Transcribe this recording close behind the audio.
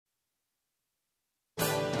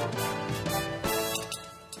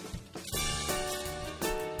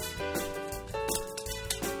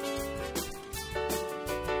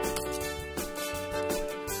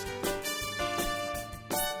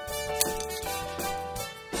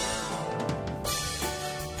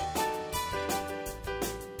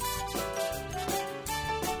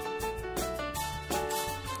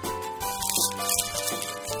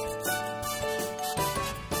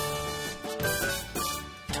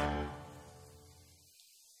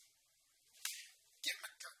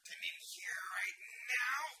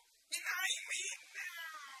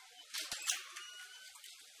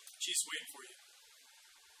waiting for you.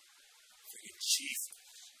 Freaking chief.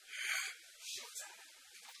 Showtime.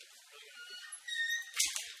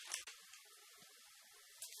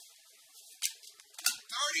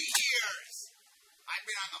 30 years. I've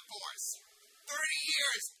been on the force. 30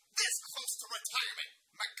 years. This close to retirement.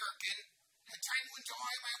 McGurkin. Had time to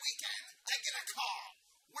enjoy my weekend. I get a call.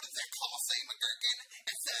 What does that call say, McGurkin?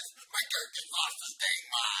 It says, McGurkin lost his dang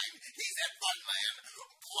mind. He's at Funland,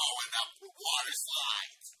 blowing up water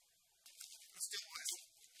slides. Let's do this.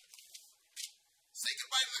 Say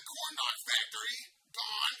goodbye to the corn dog factory.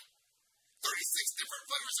 Gone. 36 different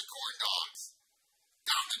flavors of corn dogs.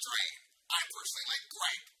 Down the drain. I personally like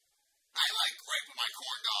grape. I like grape with my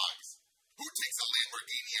corn dogs. Who takes a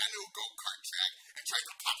Lamborghini onto a go-kart track and tries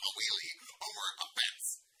to pop a wheelie over a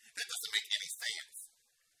fence? That doesn't make any sense.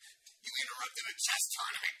 You interrupted a chess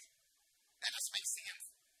tournament. That doesn't make sense.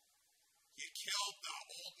 You killed the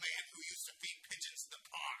old man who used to feed pigeons in the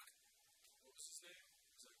park. What was his name?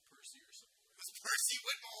 Was that Percy or something? It was Percy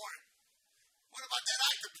Whitmore. What about that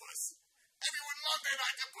octopus? Everyone loved that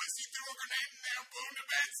octopus. He threw a grenade in there and boomed the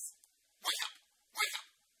vents. Wake up! Wake up!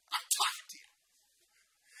 I'm talking to you.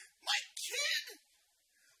 My kid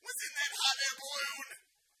was in that hot air balloon.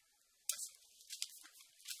 Listen.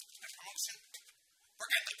 That promotion?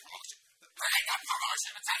 Forget the promotion. Forget the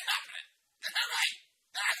promotion. It's not happening. You're right.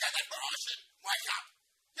 I got that promotion. Wake up.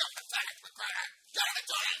 You're pathetic, McGregor. You're not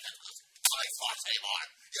doing anything for this police force anymore.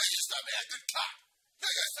 You used to be a good cop. You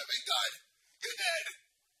used to be good. You did.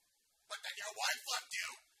 But then your wife left you.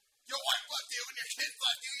 Your wife left you and your kids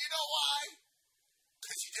left you. You know why?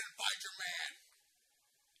 Because you didn't find your man.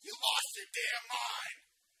 You lost your damn mind.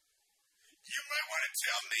 You might want to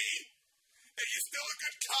tell me that you're still a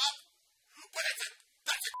good cop, but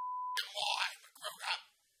that's a lie, McGregor.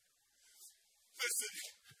 Listen,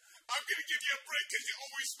 I'm going to give you a break because you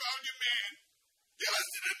always found your man. You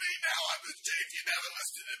listen to me now. I'm the chief. You never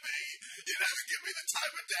listen to me. You never give me the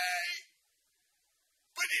time of day.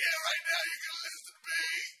 But yeah, right now you're going to listen to me.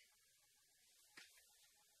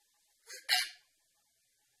 And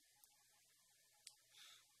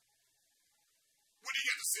what are you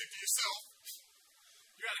going to say for yourself?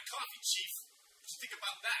 You're out of coffee, Chief. What you think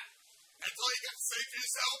about that? That's all you got to say for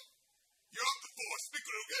yourself? You're off the force,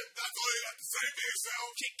 McGregor. That's all you got to say for yourself?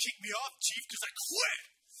 You can't kick me off, Chief, because I quit.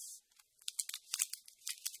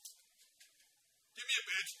 Give me a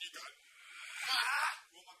badge and you're done.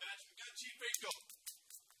 You want my badge and gun, Chief? Here you go.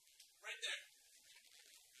 Right there.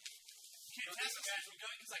 You can't take my badge and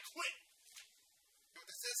gun because I quit. You know what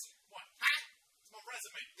this is? What? Huh? It's my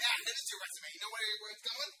resume. Yeah, it is your resume. You know where it's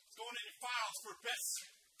going? It's going in your files for best.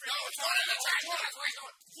 No, it's going in the trash.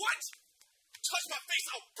 What? Touch my face,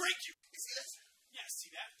 I'll break you. You see this? Yeah,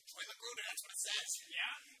 see that? Troy Magruder, that's what it says.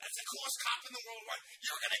 Yeah? That's the coolest cop in the world.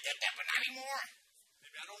 You're going to get that, but not anymore.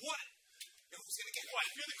 Maybe I don't want it. You know who's going to get it? What?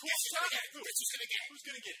 You're the coolest Guess cop? who's going to get it? Who's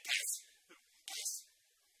going to get it? Guess. Guess.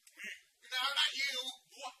 No, not you.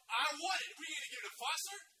 What? I want it. What are you going to give it to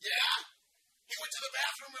Foster? Yeah. He went to the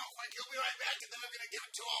bathroom real quick. He'll be right back, and then I'm going to give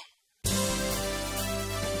it to him.